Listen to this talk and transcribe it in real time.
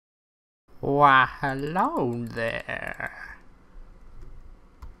Why, hello there.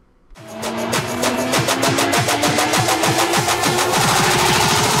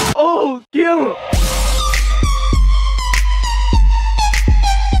 Oh, kill him!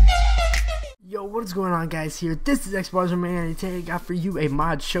 Yo, what is going on, guys? Here, this is asfjerome, and today I got for you a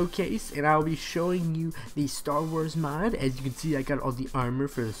mod showcase, and I'll be showing you the Star Wars mod. As you can see, I got all the armor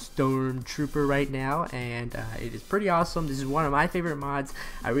for the Stormtrooper right now, and it is pretty awesome. This is one of my favorite mods.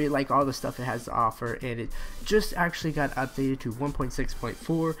 I really like all the stuff it has to offer, and it just actually got updated to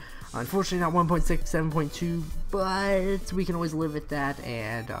 1.6.4. Unfortunately, not 1.67.2, but we can always live with that,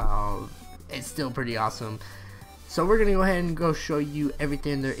 and it's still pretty awesome. So we're gonna go ahead and go show you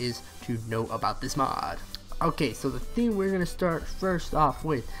everything there is to know about this mod. Okay, so the thing we're gonna start first off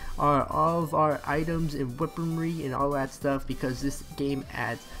with are all of our items and weaponry and all that stuff, because this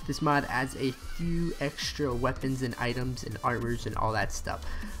mod adds a few extra weapons and items and armors and all that stuff.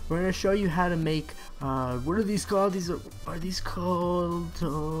 We're gonna show you how to make what are these called? Are these called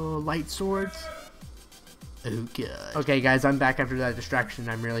light swords? Oh god. Okay guys, I'm back after that distraction.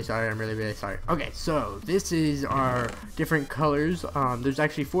 I'm really sorry. I'm really sorry. Okay, so this is our different colors. There's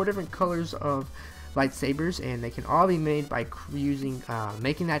actually 4 different colors of lightsabers, and they can all be made by using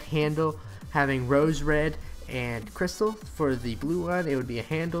making that handle, having rose red and crystal. For the blue one, it would be a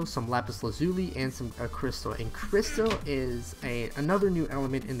handle, some lapis lazuli, and some crystal. And crystal is another new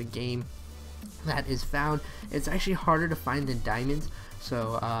element in the game that is found. It's actually harder to find than diamonds,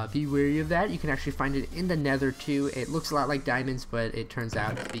 so be wary of that. You can actually find it in the nether too. It looks a lot like diamonds, but it turns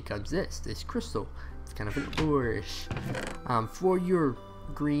out it becomes this crystal. It's kind of an orish. For your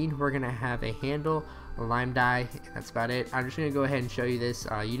green, we're gonna have a handle, a lime dye, and that's about it. I'm just gonna go ahead and show you this.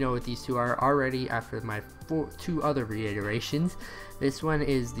 You know what these two are already after my 2 other reiterations. This one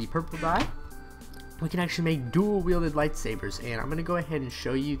is the purple dye. We can actually make dual wielded lightsabers, and I'm gonna go ahead and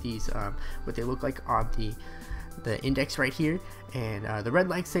show you these what they look like on the index right here. And the red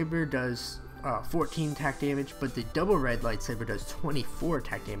lightsaber does 14 attack damage, but the double red lightsaber does 24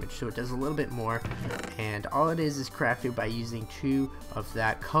 attack damage, so it does a little bit more. And all it is crafted by using 2 of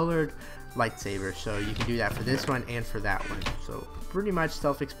that colored lightsaber. So you can do that for this one and for that one. So pretty much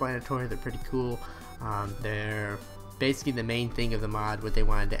self-explanatory. They're pretty cool. They're basically the main thing of the mod, what they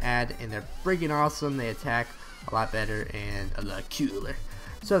wanted to add, and they're freaking awesome. They attack a lot better and a lot cooler.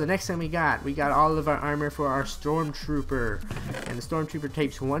 So the next thing we got all of our armor for our Stormtrooper, and the Stormtrooper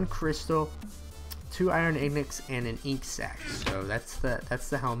takes 1 crystal, 2 iron ingots, and an ink sac. So that's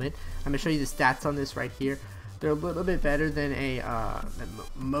the helmet. I'm gonna show you the stats on this right here. They're a little bit better than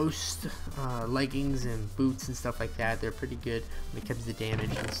most leggings and boots and stuff like that. They're pretty good when it comes to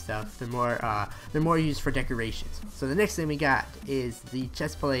damage and stuff. They're more used for decorations. So the next thing we got is the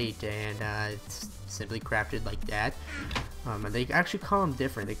chest plate, and it's simply crafted like that. And they actually call them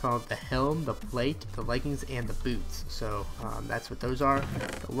different. They call it the helm, the plate, the leggings, and the boots. So that's what those are.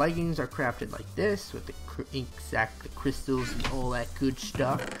 The leggings are crafted like this with the ink sac, the crystals, and all that good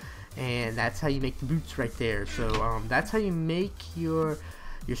stuff. And that's how you make the boots right there. So that's how you make your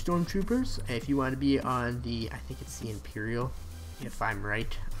Stormtroopers. If you want to be on the, I think it's the Imperial, if I'm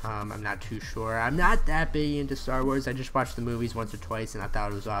right. I'm not too sure. I'm not that big into Star Wars. I just watched the movies once or twice, and I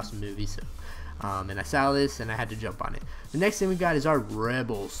thought it was an awesome movie. So and I saw this and I had to jump on it. The next thing we got is our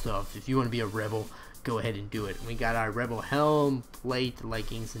rebel stuff. If you want to be a rebel, go ahead and do it. We got our rebel helm, plate,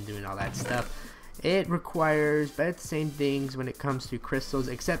 leggings, and doing all that stuff. It requires about the same things when it comes to crystals,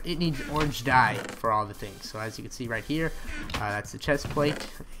 except it needs orange dye for all the things. So as you can see right here, that's the chest plate,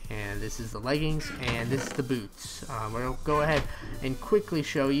 and this is the leggings, and this is the boots. We'll go ahead and quickly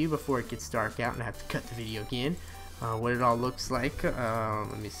show you before it gets dark out and I have to cut the video again. What it all looks like.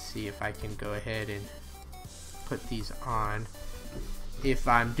 Let me see if I can go ahead and put these on. If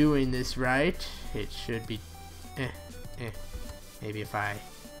I'm doing this right, it should be maybe if I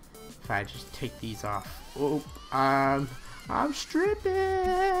just take these off. Oh, I'm stripping.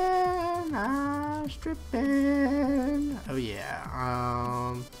 Oh yeah.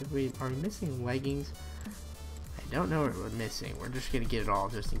 Are we missing leggings? I don't know what we're missing. We're just gonna get it all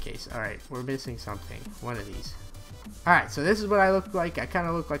just in case. Alright, we're missing something. One of these. Alright, so this is what I look like. I kind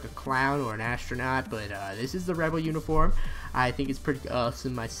of look like a clown or an astronaut, but this is the rebel uniform. I think it's pretty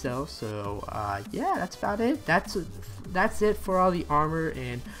awesome myself. So yeah, that's about it. That's it for all the armor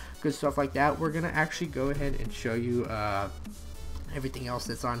and good stuff like that. We're gonna actually go ahead and show you everything else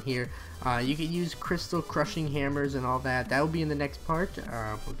that's on here. You can use crystal crushing hammers and all that. That will be in the next part.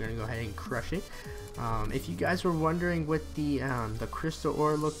 We're gonna go ahead and crush it. If you guys were wondering what the crystal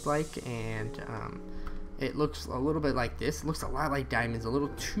ore looked like, and it looks a little bit like this. It looks a lot like diamonds, a little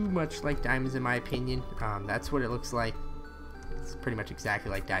too much like diamonds in my opinion. That's what it looks like. It's pretty much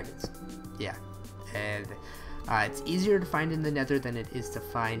exactly like diamonds. Yeah, and it's easier to find in the nether than it is to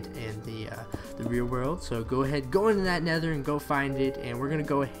find in the real world. So go ahead, go into that nether and go find it, and we're gonna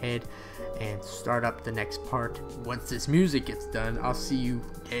go ahead and start up the next part. Once this music gets done, I'll see you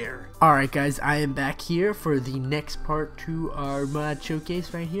there. Alright guys, I am back here for the next part to our mod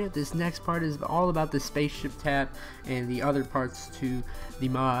showcase right here. This next part is all about the spaceship tab and the other parts to the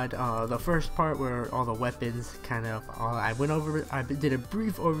mod. The first part where all the weapons kind of, I went over, I did a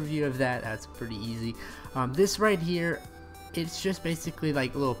brief overview of that. That's pretty easy. This right here, it's just basically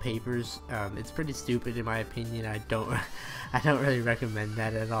like little papers. It's pretty stupid in my opinion. I don't really recommend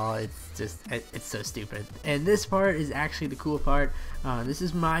that at all. It's so stupid. And this part is actually the cool part. This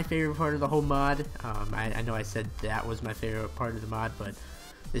is my favorite part of the whole mod. I know I said that was my favorite part of the mod, but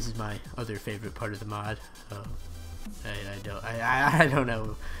this is my other favorite part of the mod. I don't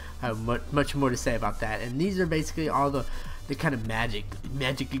know how much more to say about that. And these are basically all the kind of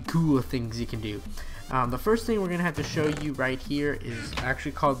magically cool things you can do. The first thing we're gonna have to show you right here is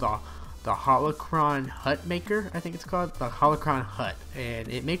actually called the holocron hut maker. I think it's called the holocron hut, and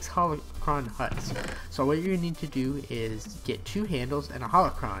it makes holocron huts. So what you're gonna need to do is get 2 handles and a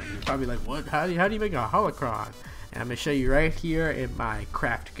holocron. You're probably like, what? How do you make a holocron? And I'm gonna show you right here in my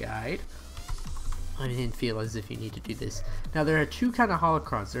craft guide. I didn't feel as if you need to do this. Now there are 2 kind of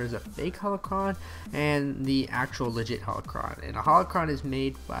holocrons. There's a fake holocron and the actual legit holocron. And a holocron is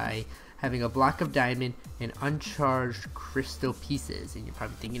made by having a block of diamond and uncharged crystal pieces. And you're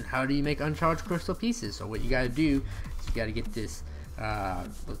probably thinking, how do you make uncharged crystal pieces? So what you gotta do is you gotta get this,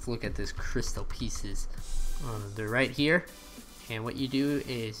 let's look at this crystal pieces. They're right here. And what you do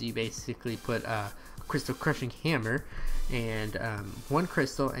is you basically put a crystal crushing hammer and 1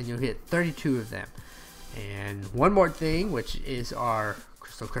 crystal, and you'll hit 32 of them. And one more thing, which is our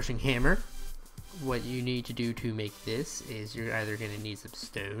crystal crushing hammer. What you need to do to make this is you're either going to need some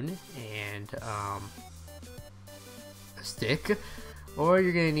stone and a stick, or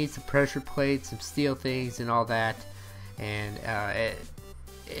you're going to need some pressure plates, some steel things, and all that. And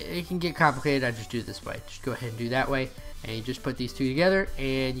it can get complicated. I just do it this way. Just go ahead and do that way, and you just put these 2 together,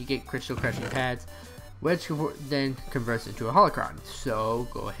 and you get crystal crushing pads, which then converts into a holocron. So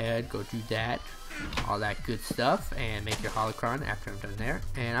go ahead, go do that, all that good stuff, and make your holocron after I'm done there.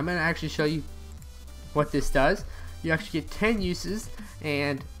 And I'm going to actually show you what this does. You actually get 10 uses,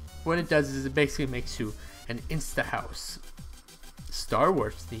 and what it does is it basically makes you an insta house. Star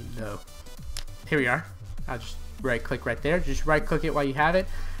Wars theme though. Here we are. I'll just right click right there, just right click it while you have it,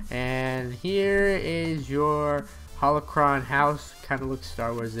 and here is your holocron house. Kind of looks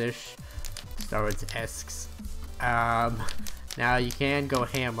Star Wars-ish, Star Wars-esque. Now you can go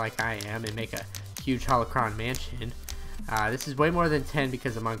ham like I am and make a huge holocron mansion. This is way more than 10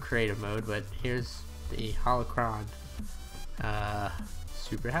 because I'm on creative mode, but here's the holocron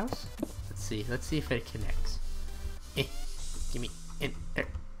super house. Let's see if it connects. Give me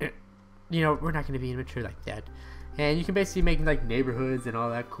you know, we're not going to be immature like that. And you can basically make like neighborhoods and all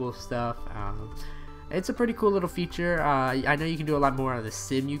that cool stuff. It's a pretty cool little feature. I know you can do a lot more on the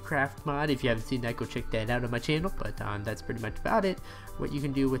miencraft mod. If you haven't seen that, go check that out on my channel. But that's pretty much about it. What you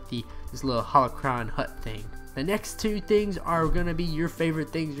can do with this little holocron hut thing. The next 2 things are gonna be your favorite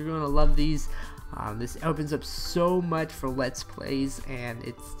things. You're gonna love these. This opens up so much for Let's Plays, and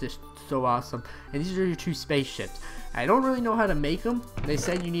it's just so awesome. And these are your 2 spaceships. I don't really know how to make them. They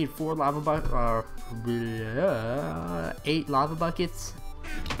said you need 8 lava buckets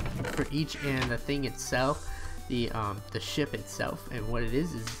for each, and the thing itself, the ship itself. And what it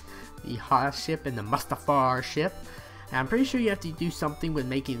is the Ha ship and the Mustafar ship. And I'm pretty sure you have to do something with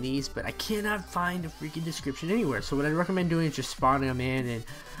making these, but I cannot find a freaking description anywhere. So what I recommend doing is just spawning them in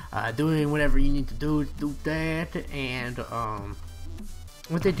and doing whatever you need to do that. And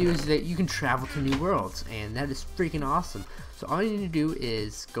what they do is that you can travel to new worlds, and that is freaking awesome. So all you need to do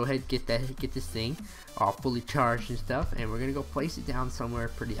is go ahead, get this thing all fully charged and stuff, and we're gonna go place it down somewhere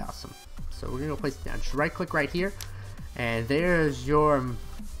pretty awesome. So we're gonna go place it down. Just right click right here, and there's your,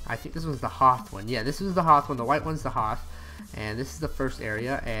 I think this one's the Hoth one. Yeah, this is the Hoth one. The white one's the Hoth, and this is the first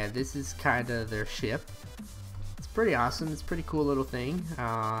area, and this is kind of their ship. It's pretty awesome. It's a pretty cool little thing.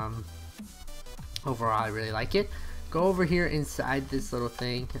 Overall, I really like it. Go over here inside this little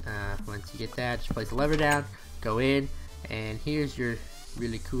thing. Once you get that, just place the lever down, go in, and here's your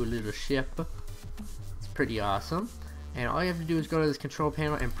really cool little ship. It's pretty awesome. And all you have to do is go to this control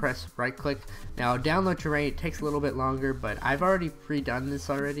panel and press right click. Now download terrain, it takes a little bit longer, but I've already pre-done this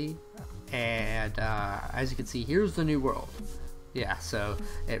already. And as you can see, here's the new world. Yeah, so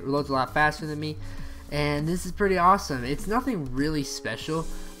it loads a lot faster than me. And this is pretty awesome. It's nothing really special.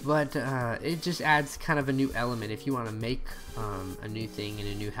 but it just adds kind of a new element if you want to make a new thing in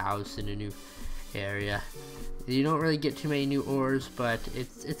a new house in a new area. You don't really get too many new ores, but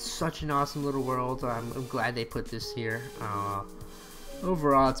it's such an awesome little world. I'm glad they put this here.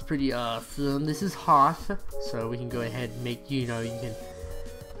 Overall, it's pretty awesome. This is Hoth, so we can go ahead and make, you can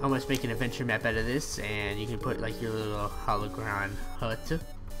almost make an adventure map out of this, and you can put like your little hologram hut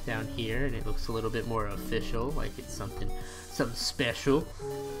down here, and it looks a little bit more official, like it's something special.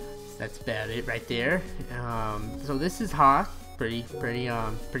 That's about it right there. So this is Hoth. Pretty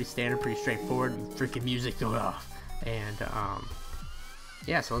standard, pretty straightforward. Freaking music going off, and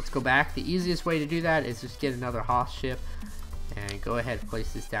yeah. So let's go back. The easiest way to do that is just get another Hoth ship. And go ahead and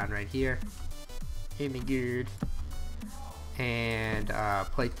place this down right here. Hey, me good. And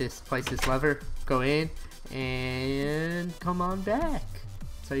place this lever. Go in and come on back.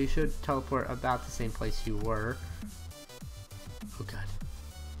 So you should teleport about the same place you were. Oh god,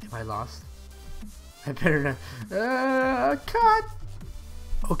 am I lost? I better not. Cut.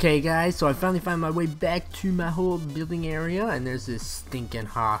 Okay, guys. So I finally found my way back to my whole building area, and there's this stinking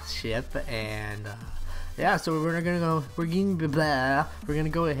Hoth ship, and. Yeah, so we're gonna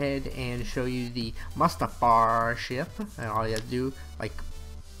go ahead and show you the Mustafar ship, and all you have to do, like,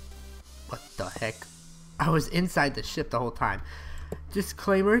 what the heck? I was inside the ship the whole time.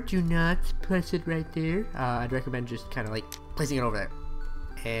 Disclaimer: do not place it right there. I'd recommend just kind of like placing it over there.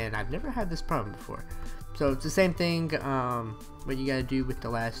 And I've never had this problem before, so it's the same thing. What you gotta do with the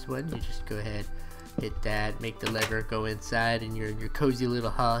last one, you just go ahead, hit that, make the lever go inside, and your cozy little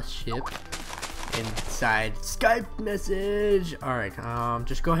Hoth ship. Inside Skype message. Alright,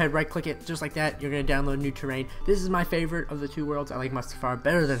 just go ahead, right click it just like that. You're gonna download new terrain. This is my favorite of the two worlds. I like Mustafar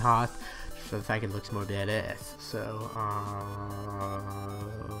better than Hoth for the fact it looks more badass. So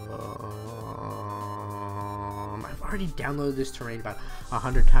I've already downloaded this terrain about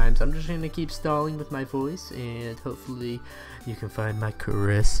 100 times. I'm just gonna keep stalling with my voice, and hopefully you can find my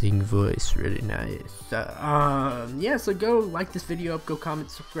caressing voice really nice. Yeah, so go like this video up, go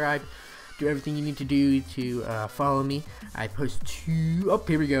comment, subscribe. Do everything you need to do to follow me. I post here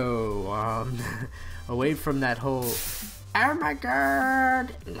we go. Away from that whole, oh my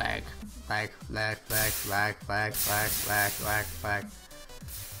god, lag. Alright,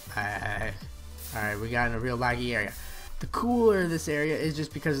 we got in a real laggy area. The cooler this area is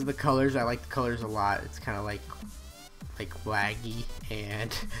just because of the colors. I like the colors a lot. It's kind of like laggy,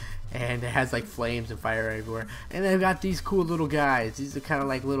 and it has like flames and fire everywhere. And they've got these cool little guys. These are kind of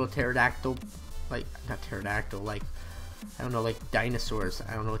like little pterodactyl, like not pterodactyl, like I don't know, like dinosaurs.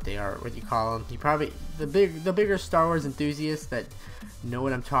 I don't know what they are. What you call them? You probably the bigger Star Wars enthusiasts that know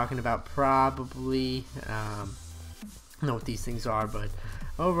what I'm talking about probably know what these things are. But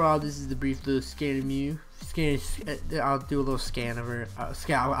overall, this is the brief little scan I'll do a little scan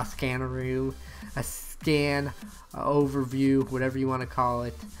overview, whatever you want to call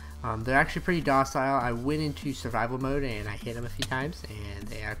it. They're actually pretty docile. I went into survival mode and I hit them a few times, and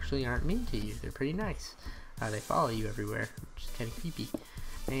they actually aren't mean to you. They're pretty nice. They follow you everywhere, which is kind of creepy.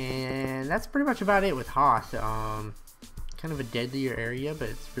 And that's pretty much about it with Hoth. Kind of a deadlier area, but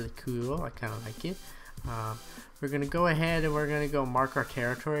it's really cool. I kind of like it. We're gonna go ahead and we're gonna go mark our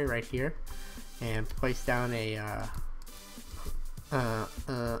territory right here, and place down a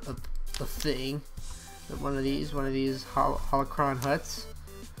thing. One of these holocron huts.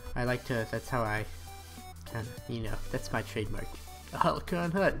 I like to, that's how I kind of, that's my trademark. A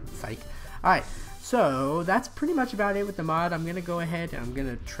holocron hut. Psych. Alright, so that's pretty much about it with the mod. I'm gonna go ahead and I'm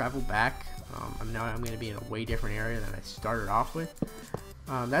gonna travel back. Now I'm gonna be in a way different area than I started off with.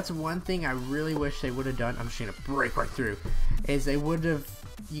 That's one thing I really wish they would have done. I'm just gonna break right through. Is they would have,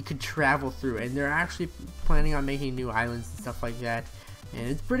 you could travel through, and they're actually planning on making new islands and stuff like that. And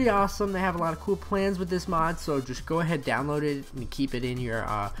it's pretty awesome. They have a lot of cool plans with this mod, so just go ahead, download it, and keep it in your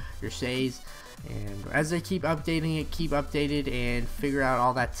saves. And as they keep updating it, keep updated and figure out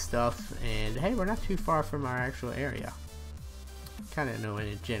all that stuff. And hey, we're not too far from our actual area. Kind of know in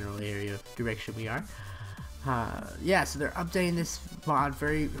a general area direction we are. Yeah, so they're updating this mod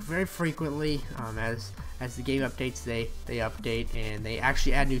very frequently. As the game updates, they update, and they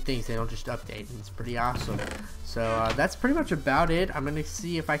actually add new things. They don't just update, and it's pretty awesome. So that's pretty much about it. I'm gonna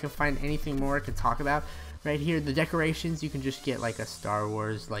see if I can find anything more I can talk about. Right here, the decorations, you can just get like a Star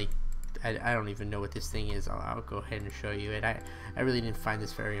Wars, like I don't even know what this thing is. I'll go ahead and show you it. I really didn't find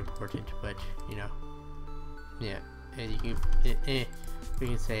this very important, but you know, yeah. And you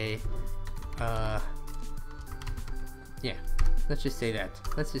can say yeah, let's just say that.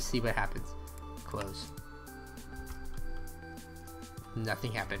 Let's just see what happens. Close.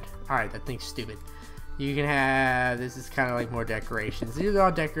 Nothing happened. Alright, that thing's stupid. You can have, this is kind of like more decorations. These are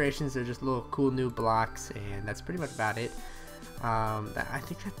all decorations. They're just little cool new blocks, and that's pretty much about it. I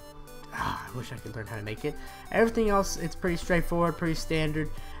think that, I wish I could learn how to make it. Everything else, it's pretty straightforward, pretty standard,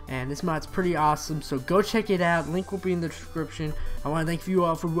 and this mod's pretty awesome, so go check it out. Link will be in the description. I want to thank you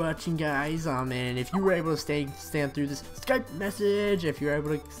all for watching, guys. And if you were able to stand through this Skype message, if you're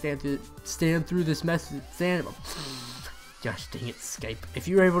able to stand through this message, gosh dang it, Skype. If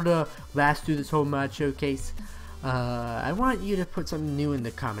you were able to last through this whole mod showcase, I want you to put something new in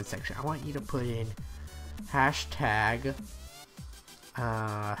the comment section. I want you to put in hashtag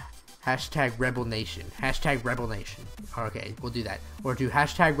Rebel Nation. Hashtag Rebel Nation. Okay, we'll do that. Or do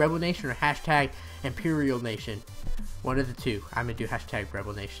hashtag Rebel Nation or hashtag Imperial Nation. One of the two. I'm gonna do hashtag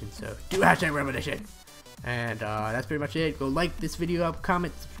Rebel Nation. So do hashtag Rebel Nation. And that's pretty much it. Go like this video up,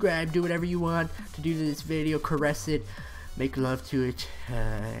 comment, subscribe, do whatever you want to do to this video. Caress it, make love to it.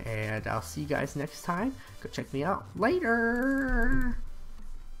 And I'll see you guys next time. Go check me out later.